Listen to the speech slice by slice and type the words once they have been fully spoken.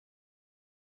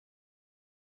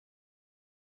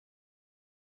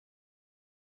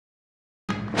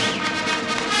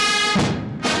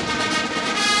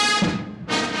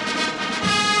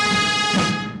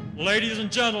Ladies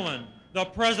and gentlemen, the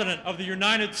President of the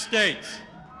United States.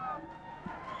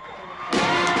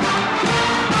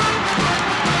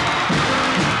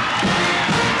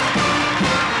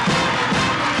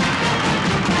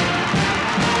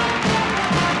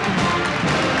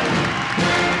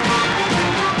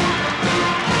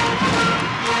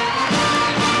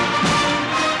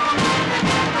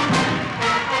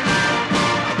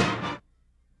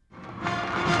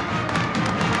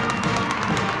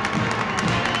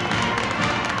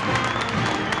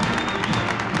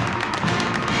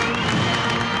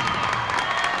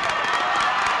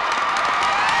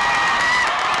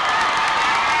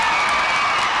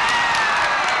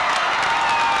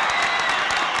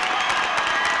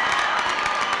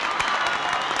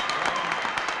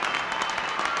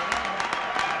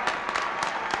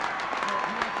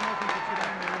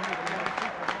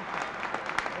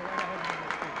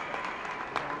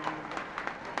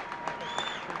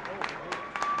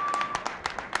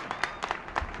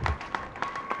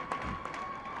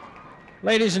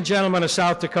 Ladies and gentlemen of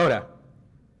South Dakota,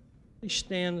 he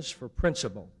stands for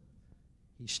principle.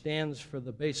 He stands for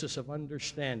the basis of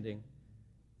understanding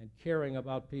and caring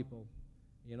about people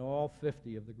in all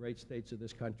 50 of the great states of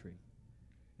this country.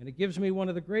 And it gives me one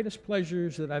of the greatest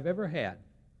pleasures that I've ever had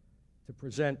to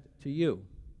present to you,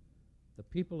 the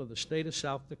people of the state of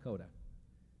South Dakota,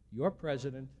 your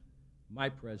president, my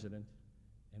president,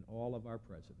 and all of our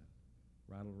president,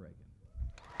 Ronald Reagan.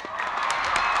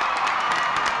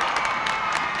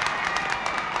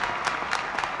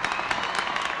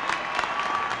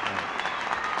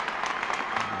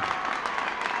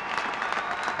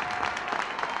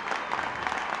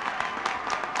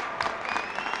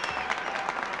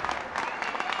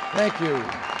 Thank you.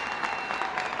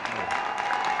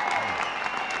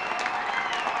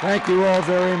 Thank you all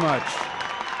very much.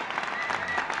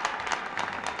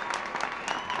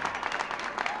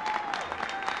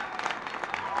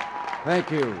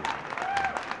 Thank you.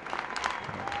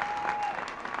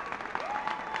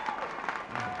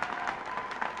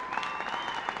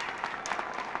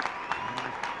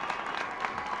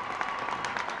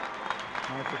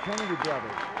 Now, the Kennedy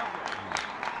brothers.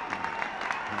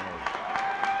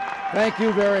 Thank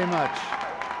you very much.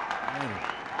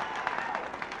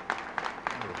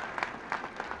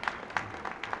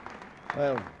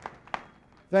 Well,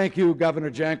 thank you, Governor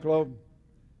Janklow,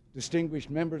 distinguished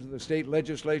members of the state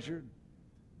legislature,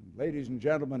 ladies and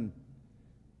gentlemen.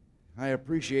 I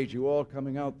appreciate you all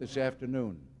coming out this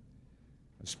afternoon.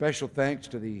 A special thanks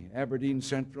to the Aberdeen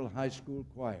Central High School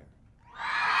Choir.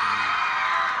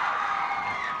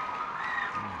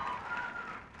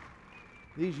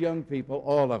 These young people,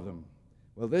 all of them,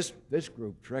 well, this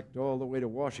group trekked all the way to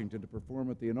Washington to perform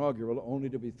at the inaugural, only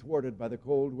to be thwarted by the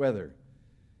cold weather.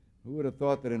 Who would have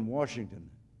thought that in Washington,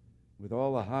 with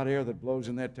all the hot air that blows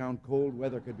in that town, cold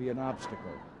weather could be an obstacle?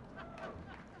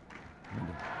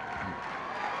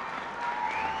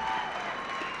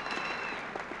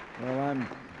 Well,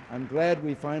 I'm glad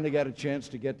we finally got a chance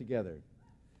to get together.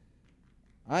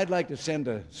 I'd like to send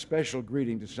a special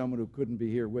greeting to someone who couldn't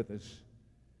be here with us.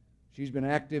 She's been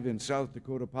active in South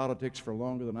Dakota politics for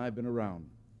longer than I've been around.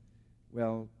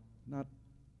 Well,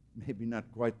 maybe not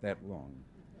quite that long.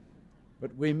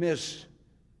 But we miss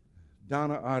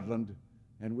Donna Ardland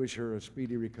and wish her a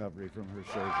speedy recovery from her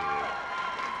surgery.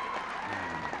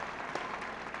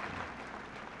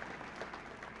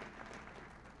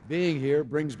 Being here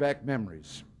brings back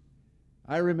memories.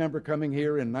 I remember coming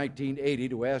here in 1980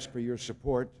 to ask for your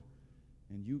support,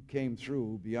 and you came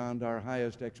through beyond our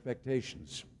highest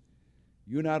expectations.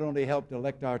 You not only helped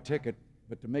elect our ticket,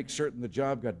 but to make certain the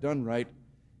job got done right,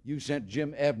 you sent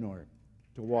Jim Abdnor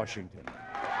to Washington.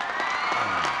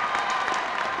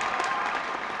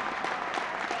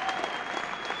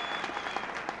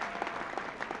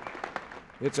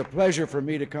 It's a pleasure for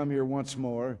me to come here once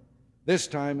more, this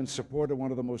time in support of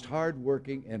one of the most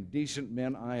hard-working and decent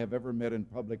men I have ever met in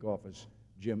public office,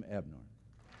 Jim Abdnor.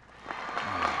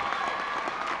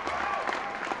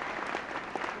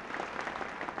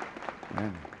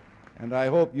 And I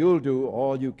hope you'll do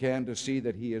all you can to see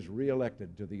that he is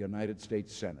reelected to the United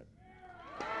States Senate.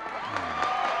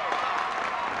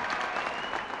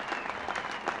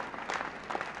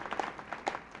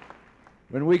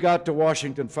 When we got to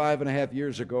Washington 5.5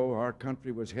 years ago, our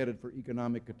country was headed for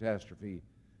economic catastrophe,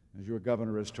 as your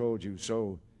governor has told you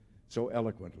so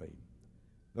eloquently.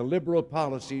 The liberal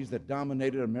policies that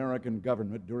dominated American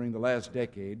government during the last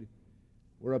decade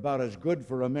were about as good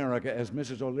for America as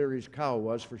Mrs. O'Leary's cow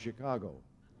was for Chicago.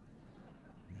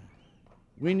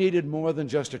 We needed more than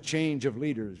just a change of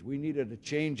leaders. We needed a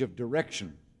change of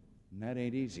direction, and that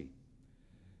ain't easy.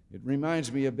 It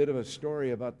reminds me a bit of a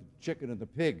story about the chicken and the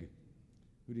pig.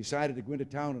 who decided to go into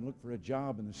town and look for a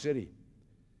job in the city.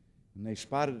 And they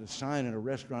spotted a sign in a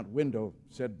restaurant window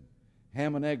that said,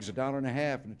 ham and eggs,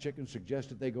 $1.50, and the chicken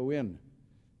suggested they go in.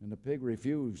 And the pig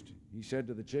refused. He said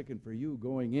to the chicken, for you,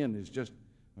 going in is just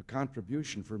a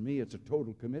contribution. For me, it's a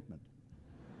total commitment.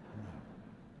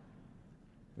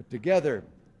 But together,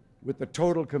 with the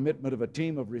total commitment of a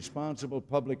team of responsible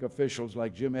public officials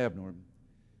like Jim Abdnor,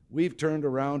 we've turned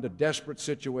around a desperate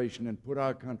situation and put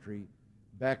our country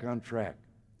back on track.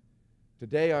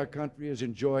 Today, our country has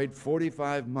enjoyed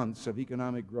 45 months of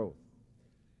economic growth.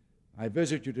 I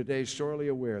visit you today sorely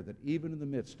aware that even in the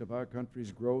midst of our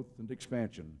country's growth and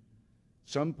expansion,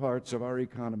 some parts of our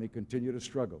economy continue to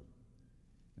struggle.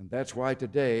 And that's why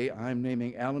today I'm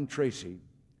naming Alan Tracy,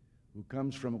 who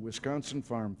comes from a Wisconsin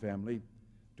farm family,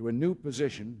 to a new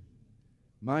position,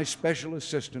 my special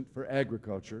assistant for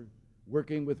agriculture,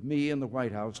 working with me in the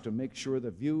White House to make sure the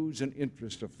views and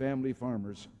interests of family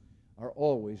farmers are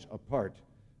always a part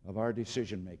of our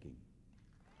decision-making.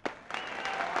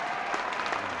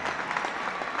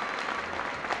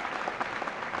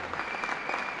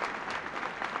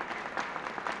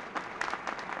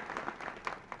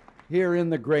 Here in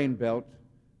the Grain Belt,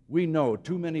 we know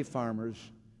too many farmers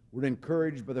were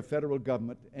encouraged by the federal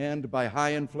government and by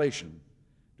high inflation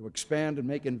to expand and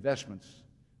make investments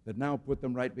that now put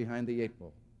them right behind the eight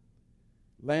ball.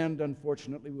 Land,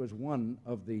 unfortunately, was one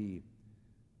of the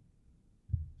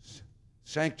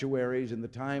sanctuaries in the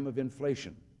time of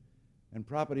inflation, and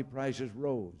property prices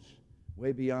rose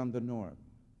way beyond the norm.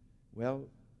 Well,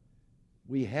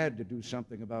 we had to do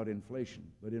something about inflation,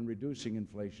 but in reducing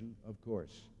inflation, of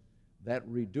course, that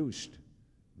reduced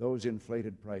those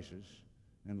inflated prices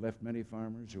and left many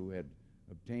farmers who had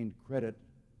obtained credit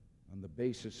on the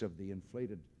basis of the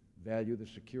inflated value, the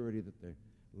security that the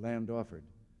land offered.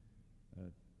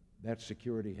 That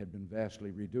security had been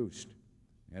vastly reduced,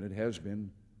 and it has been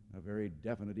a very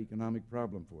definite economic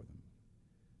problem for them.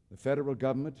 The federal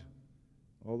government,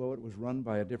 although it was run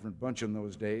by a different bunch in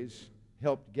those days,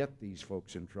 helped get these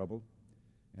folks in trouble,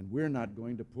 and we're not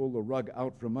going to pull the rug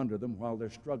out from under them while they're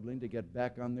struggling to get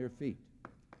back on their feet.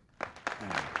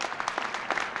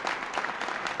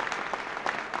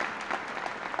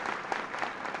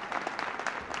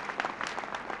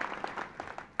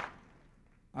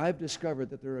 I've discovered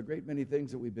that there are a great many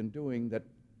things that we've been doing that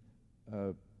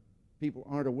people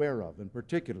aren't aware of, and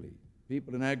particularly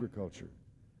people in agriculture.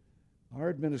 Our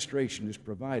administration is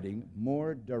providing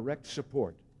more direct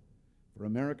support for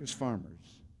America's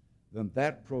farmers than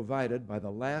that provided by the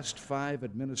last 5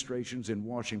 administrations in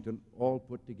Washington all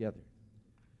put together.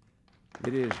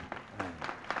 It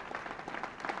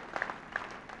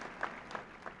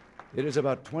is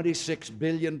about $26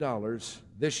 billion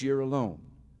this year alone.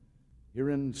 Here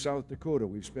in South Dakota,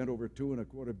 we've spent over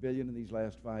 $2.25 billion in these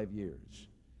last 5 years.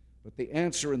 But the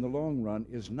answer in the long run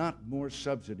is not more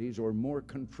subsidies or more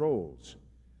controls.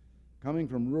 Coming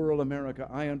from rural America,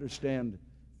 I understand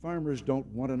farmers don't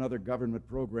want another government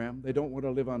program. They don't want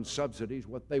to live on subsidies.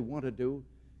 What they want to do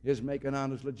is make an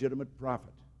honest, legitimate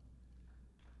profit.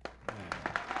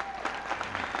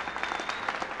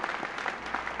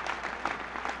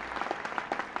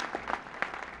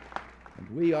 And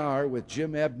we are, with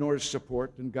Jim Abdnor's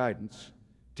support and guidance,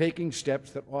 taking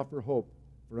steps that offer hope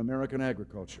for American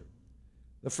agriculture.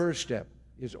 The first step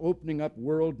is opening up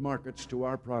world markets to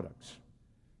our products.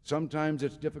 Sometimes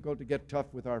it's difficult to get tough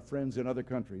with our friends in other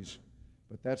countries,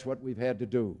 but that's what we've had to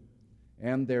do,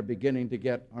 and they're beginning to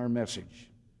get our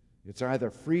message. It's either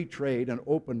free trade and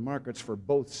open markets for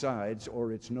both sides,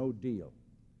 or it's no deal.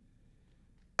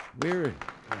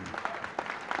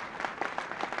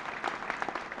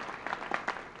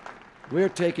 We're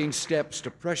taking steps to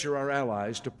pressure our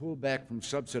allies to pull back from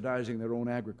subsidizing their own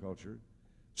agriculture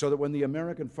so that when the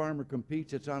American farmer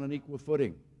competes, it's on an equal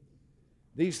footing.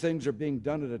 These things are being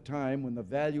done at a time when the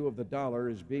value of the dollar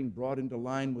is being brought into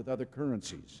line with other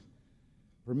currencies,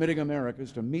 permitting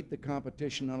Americans to meet the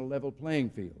competition on a level playing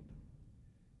field.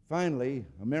 Finally,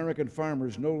 American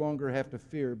farmers no longer have to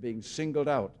fear being singled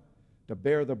out to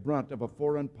bear the brunt of a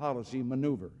foreign policy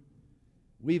maneuver.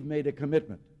 We've made a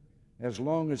commitment. As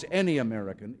long as any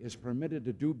American is permitted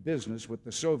to do business with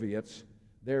the Soviets,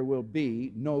 there will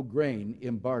be no grain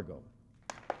embargo.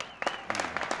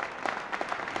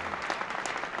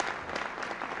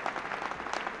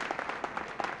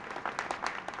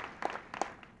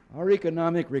 Our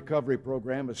economic recovery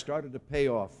program has started to pay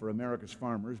off for America's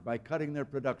farmers by cutting their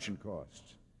production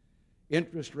costs.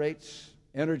 Interest rates,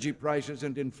 energy prices,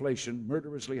 and inflation,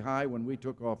 murderously high when we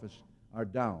took office, are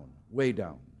down, way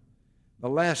down. The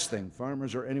last thing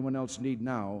farmers or anyone else need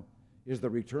now is the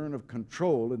return of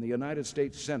control in the United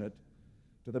States Senate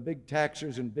to to the big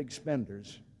taxers and big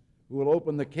spenders who will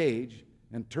open the cage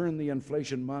and turn the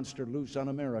inflation monster loose on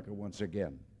America once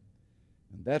again.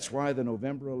 And that's why the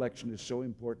November election is so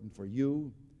important for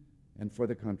you and for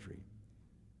the country.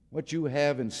 What you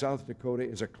have in South Dakota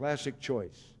is a classic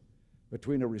choice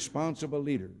between a responsible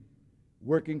leader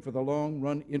working for the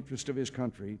long-run interest of his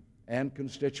country and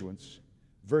constituents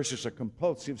versus a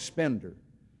compulsive spender,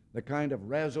 the kind of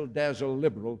razzle-dazzle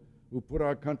liberal who put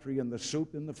our country in the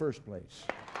soup in the first place.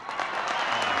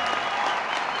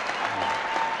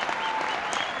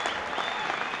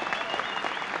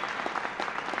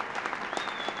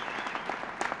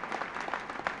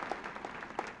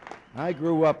 I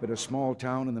grew up in a small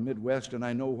town in the Midwest, and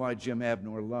I know why Jim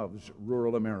Abdnor loves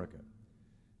rural America.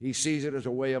 He sees it as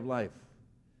a way of life.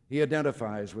 He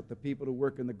identifies with the people who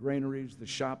work in the granaries, the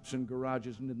shops and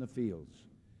garages, and in the fields.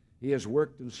 He has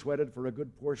worked and sweated for a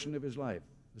good portion of his life,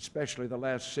 especially the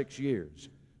last 6 years,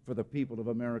 for the people of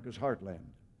America's heartland.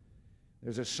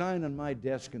 There's a sign on my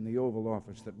desk in the Oval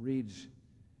Office that reads,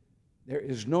 "There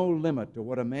is no limit to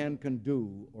what a man can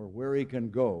do or where he can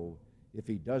go if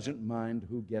he doesn't mind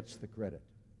who gets the credit."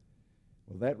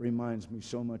 Well, that reminds me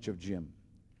so much of Jim.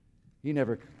 He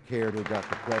never cared who got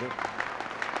the credit.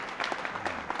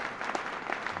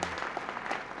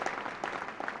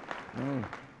 No,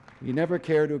 he never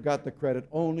cared who got the credit,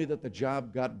 only that the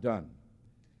job got done.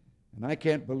 And I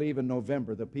can't believe in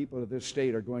November the people of this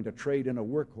state are going to trade in a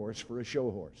workhorse for a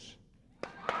show horse.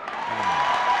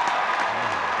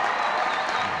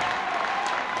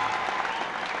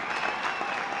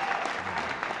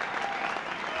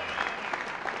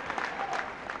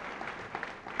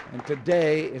 And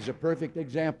today is a perfect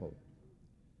example.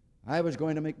 I was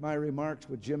going to make my remarks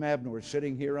with Jim Abdnor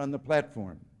sitting here on the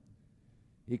platform.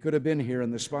 He could have been here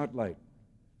in the spotlight,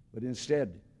 but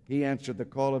instead he answered the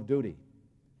call of duty.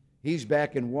 He's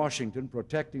back in Washington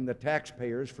protecting the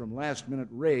taxpayers from last-minute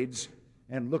raids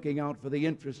and looking out for the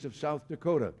interests of South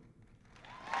Dakota.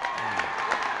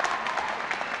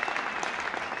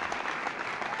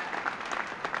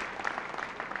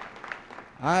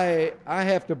 I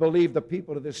have to believe the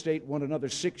people of this state want another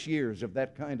 6 years of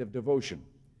that kind of devotion.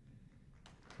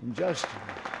 In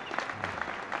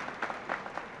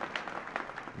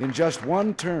just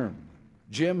one term,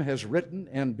 Jim has written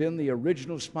and been the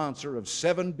original sponsor of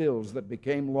 7 bills that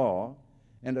became law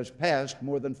and has passed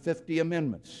more than 50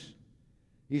 amendments.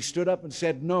 He stood up and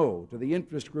said no to the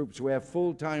interest groups who have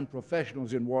full-time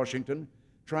professionals in Washington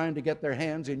trying to get their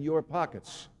hands in your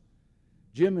pockets.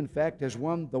 Jim, in fact, has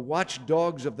won the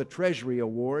Watchdogs of the Treasury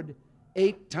Award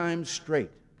 8 times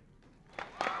straight.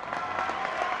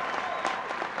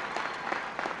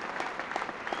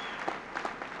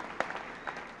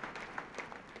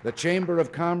 The Chamber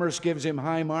of Commerce gives him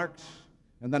high marks,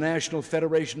 and the National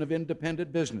Federation of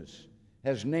Independent Business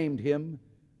has named him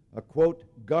a, quote,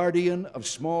 guardian of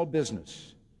small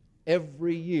business.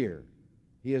 Every year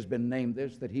he has been named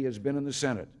this, that he has been in the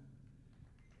Senate.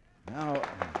 Now,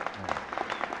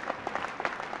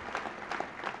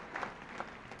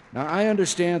 I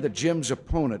understand that Jim's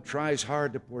opponent tries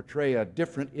hard to portray a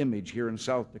different image here in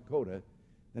South Dakota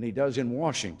than he does in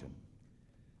Washington.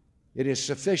 It is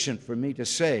sufficient for me to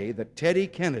say that Teddy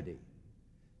Kennedy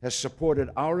has supported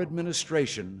our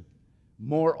administration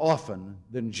more often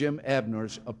than Jim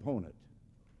Abdnor's opponent.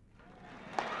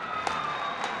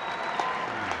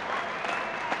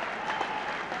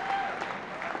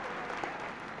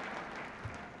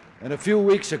 And a few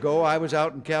weeks ago, I was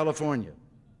out in California,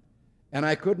 and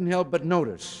I couldn't help but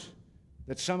notice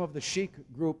that some of the chic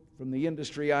group from the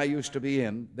industry I used to be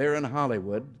in, there in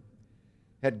Hollywood,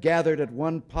 had gathered at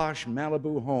one posh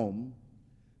Malibu home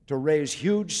to raise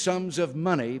huge sums of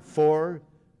money for,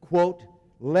 quote,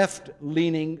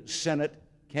 left-leaning Senate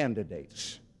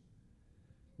candidates.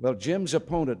 Well, Jim's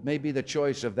opponent may be the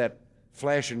choice of that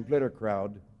flash and glitter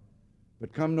crowd,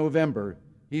 but come November,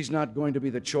 he's not going to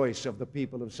be the choice of the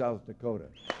people of South Dakota.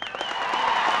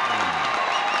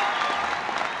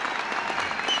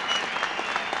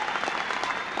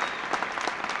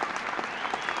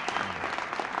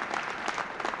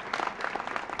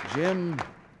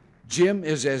 Jim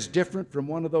is as different from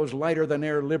one of those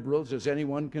lighter-than-air liberals as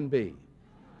anyone can be.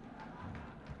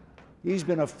 He's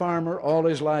been a farmer all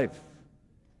his life.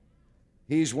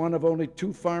 He's one of only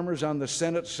 2 farmers on the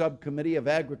Senate Subcommittee of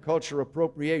Agriculture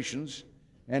Appropriations,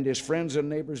 and his friends and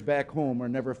neighbors back home are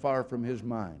never far from his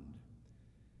mind.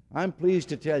 I'm pleased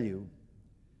to tell you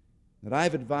that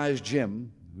I've advised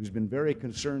Jim, who's been very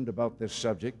concerned about this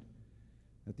subject,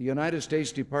 that the United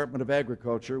States Department of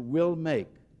Agriculture will make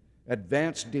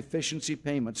advanced deficiency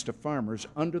payments to farmers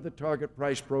under the target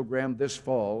price program this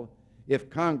fall if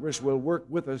Congress will work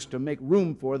with us to make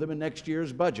room for them in next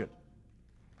year's budget.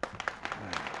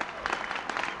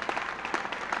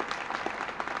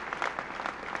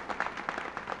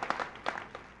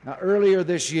 Now, earlier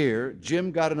this year,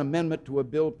 Jim got an amendment to a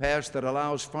bill passed that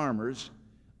allows farmers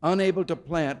unable to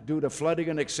plant due to flooding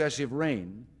and excessive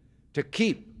rain to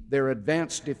keep their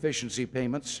advanced deficiency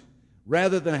payments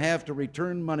rather than have to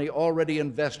return money already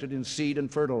invested in seed and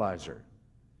fertilizer.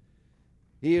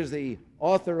 He is the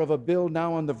author of a bill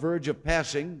now on the verge of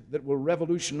passing that will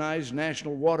revolutionize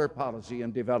national water policy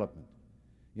and development.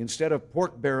 Instead of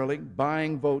pork barreling,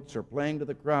 buying votes, or playing to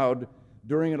the crowd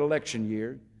during an election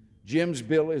year, Jim's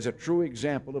bill is a true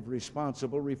example of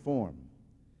responsible reform.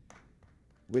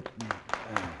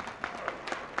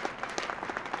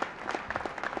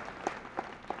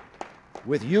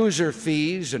 With user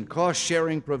fees and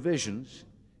cost-sharing provisions,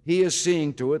 he is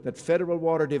seeing to it that federal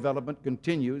water development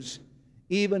continues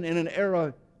even in an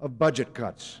era of budget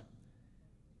cuts.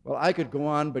 Well, I could go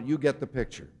on, but you get the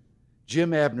picture.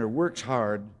 Jim Abdnor works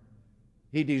hard.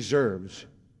 He deserves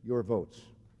your votes.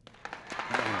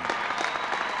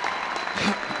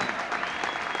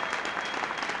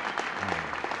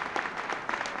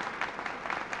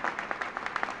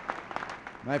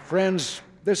 My friends,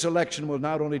 this election will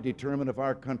not only determine if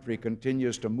our country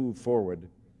continues to move forward,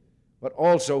 but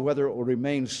also whether it will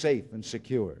remain safe and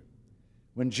secure.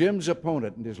 When Jim's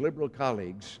opponent and his liberal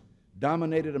colleagues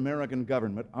dominated American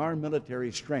government, our military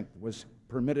strength was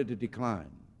permitted to decline.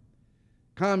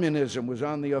 Communism was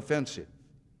on the offensive,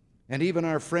 and even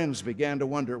our friends began to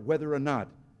wonder whether or not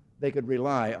they could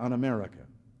rely on America.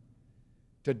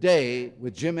 Today,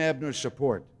 with Jim Abdnor's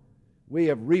support, we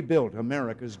have rebuilt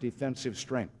America's defensive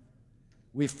strength.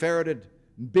 We ferreted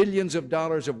billions of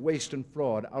dollars of waste and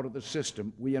fraud out of the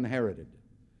system we inherited.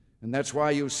 And that's why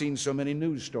you've seen so many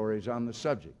news stories on the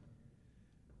subject.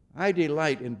 I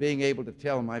delight in being able to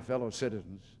tell my fellow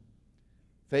citizens,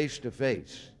 face to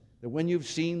face, that when you've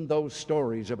seen those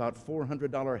stories about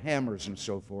 $400 hammers and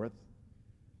so forth,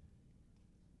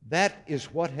 that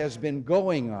is what has been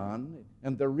going on,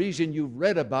 and the reason you've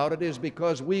read about it is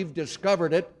because we've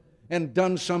discovered it and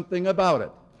done something about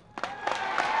it.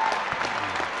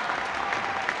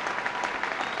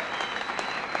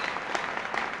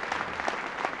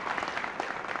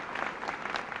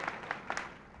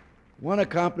 One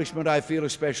accomplishment I feel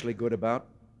especially good about,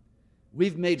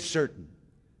 we've made certain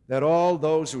that all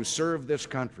those who serve this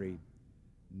country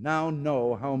now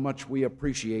know how much we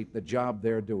appreciate the job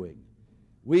they're doing.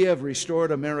 We have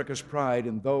restored America's pride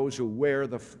in those who wear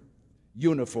the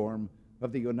uniform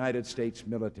of the United States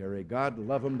military. God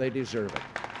love them, they deserve it.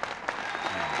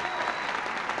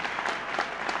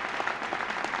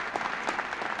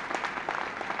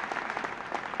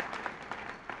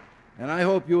 And I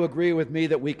hope you agree with me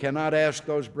that we cannot ask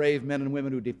those brave men and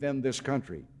women who defend this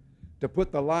country to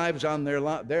put their lives on the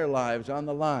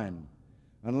line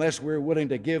unless we're willing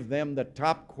to give them the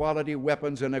top quality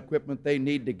weapons and equipment they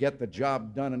need to get the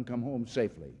job done and come home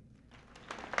safely.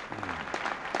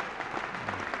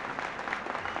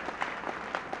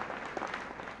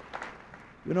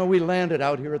 You know, we landed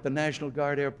out here at the National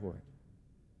Guard Airport.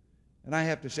 And I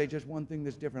have to say just one thing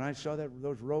that's different. I saw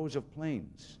those rows of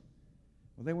planes.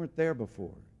 Well, they weren't there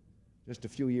before, just a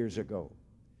few years ago.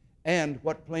 And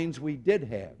what planes we did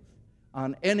have,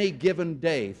 on any given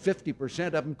day, 50%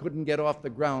 of them couldn't get off the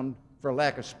ground for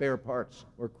lack of spare parts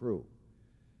or crew.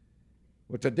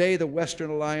 Well, today the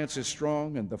Western Alliance is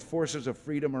strong and the forces of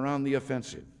freedom are on the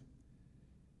offensive.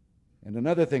 And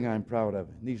another thing I'm proud of,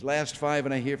 in these last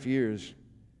 5.5 years,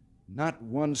 not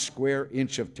one square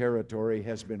inch of territory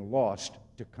has been lost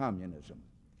to communism.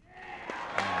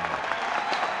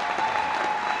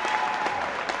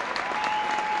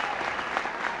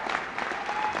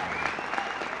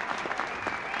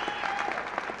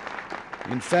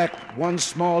 In fact, one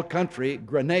small country,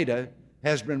 Grenada,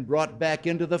 has been brought back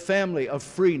into the family of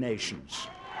free nations.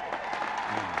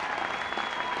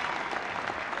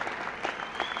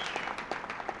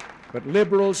 But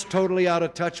liberals, totally out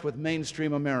of touch with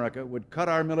mainstream America, would cut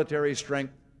our military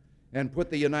strength and put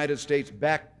the United States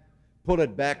back, pull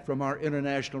it back from our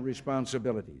international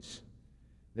responsibilities.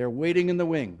 They're waiting in the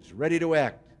wings, ready to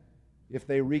act if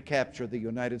they recapture the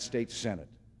United States Senate.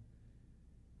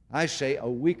 I say a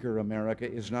weaker America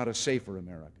is not a safer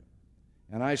America.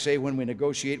 And I say when we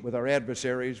negotiate with our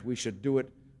adversaries, we should do it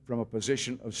from a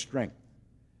position of strength.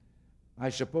 I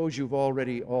suppose you've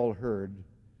already all heard,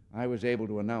 I was able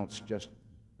to announce just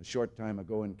a short time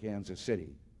ago in Kansas City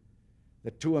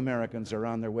that 2 Americans are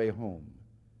on their way home,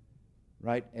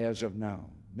 right as of now,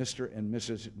 Mr. and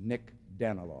Mrs. Nick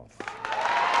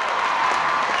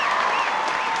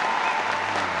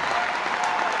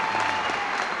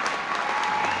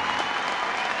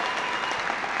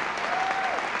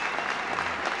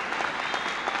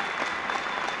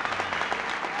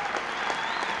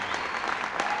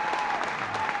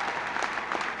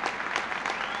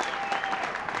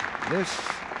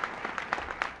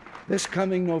This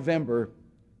coming November,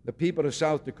 the people of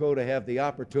South Dakota have the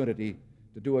opportunity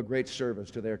to do a great service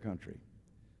to their country.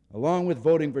 Along with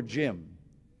voting for Jim,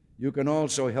 you can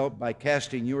also help by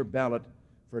casting your ballot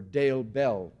for Dale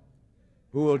Bell,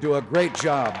 who will do a great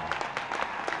job.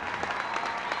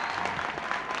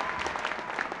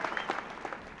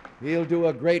 He'll do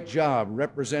a great job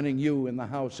representing you in the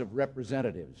House of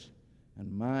Representatives.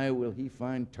 And my, will he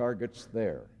find targets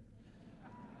there.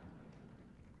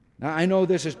 Now, I know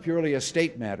this is purely a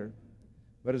state matter,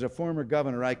 but as a former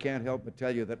governor, I can't help but tell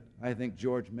you that I think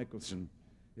George Mickelson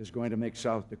is going to make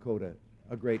South Dakota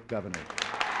a great governor.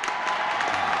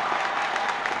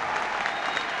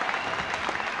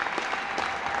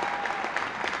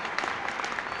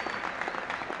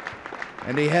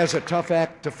 And he has a tough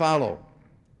act to follow.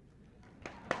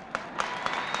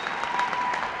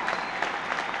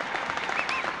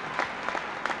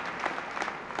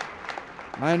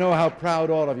 I know how proud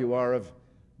all of you are of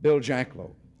Bill Janklow.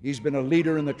 He's been a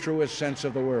leader in the truest sense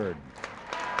of the word.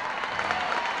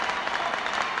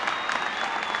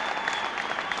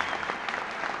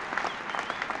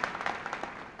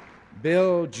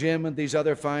 Bill, Jim, and these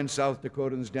other fine South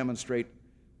Dakotans demonstrate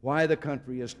why the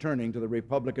country is turning to the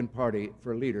Republican Party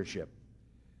for leadership.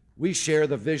 We share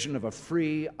the vision of a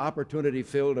free,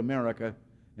 opportunity-filled America,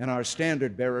 and our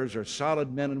standard bearers are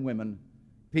solid men and women,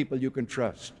 people you can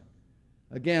trust.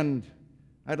 Again,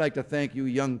 I'd like to thank you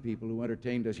young people who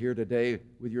entertained us here today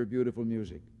with your beautiful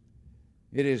music.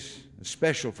 It is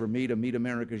special for me to meet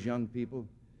America's young people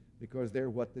because they're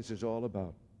what this is all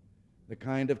about. The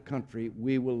kind of country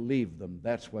we will leave them.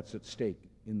 That's what's at stake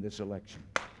in this election.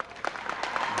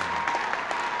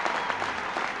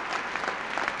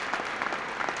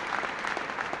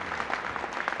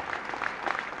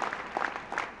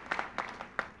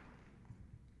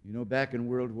 You know, back in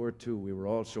World War II, we were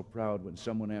all so proud when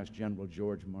someone asked General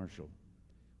George Marshall,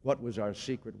 what was our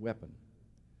secret weapon?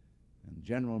 And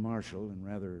General Marshall, in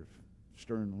rather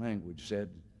stern language, said,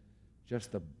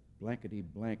 just the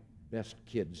blankety-blank best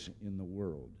kids in the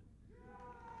world.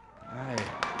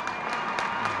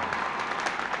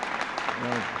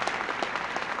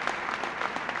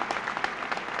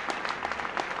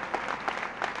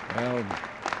 Well,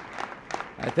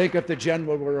 I think if the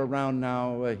general were around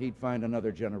now, he'd find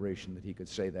another generation that he could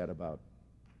say that about.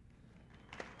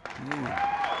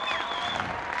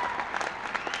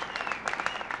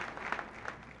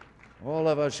 All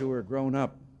of us who are grown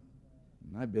up,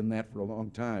 and I've been that for a long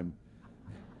time,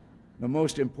 the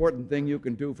most important thing you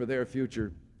can do for their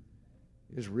future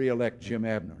is re-elect Jim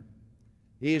Abdnor.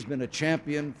 He's been a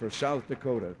champion for South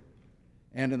Dakota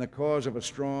and in the cause of a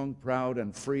strong, proud,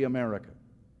 and free America.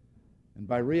 And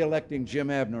by re-electing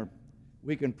Jim Abdnor,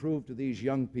 we can prove to these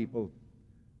young people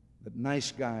that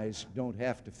nice guys don't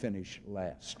have to finish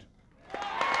last.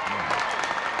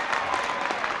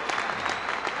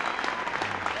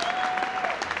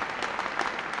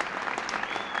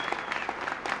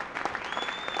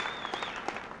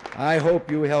 I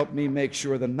hope you help me make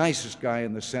sure the nicest guy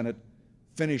in the Senate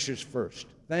finishes first.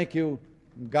 Thank you,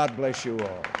 and God bless you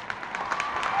all.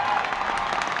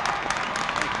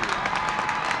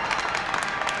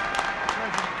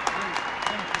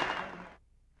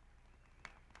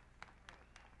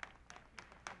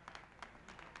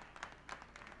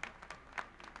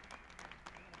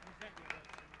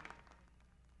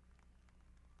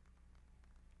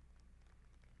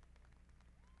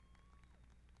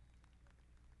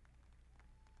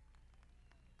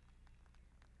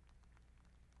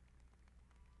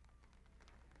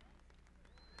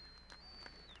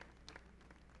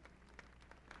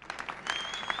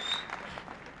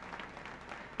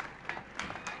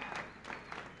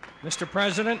 Mr.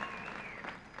 President,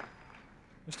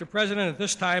 at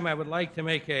this time I would like to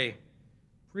make a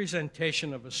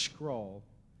presentation of a scroll.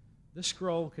 This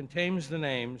scroll contains the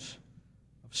names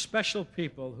of special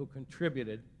people who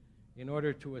contributed in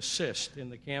order to assist in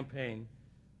the campaign,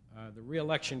 the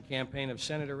re-election campaign of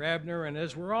Senator Abdnor. And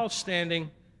as we're all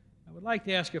standing, I would like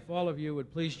to ask if all of you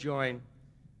would please join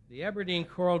the Aberdeen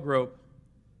Choral Group,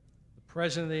 the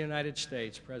President of the United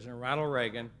States, President Ronald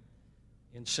Reagan,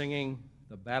 in singing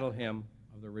the Battle Hymn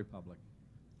of the Republic.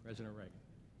 President Reagan.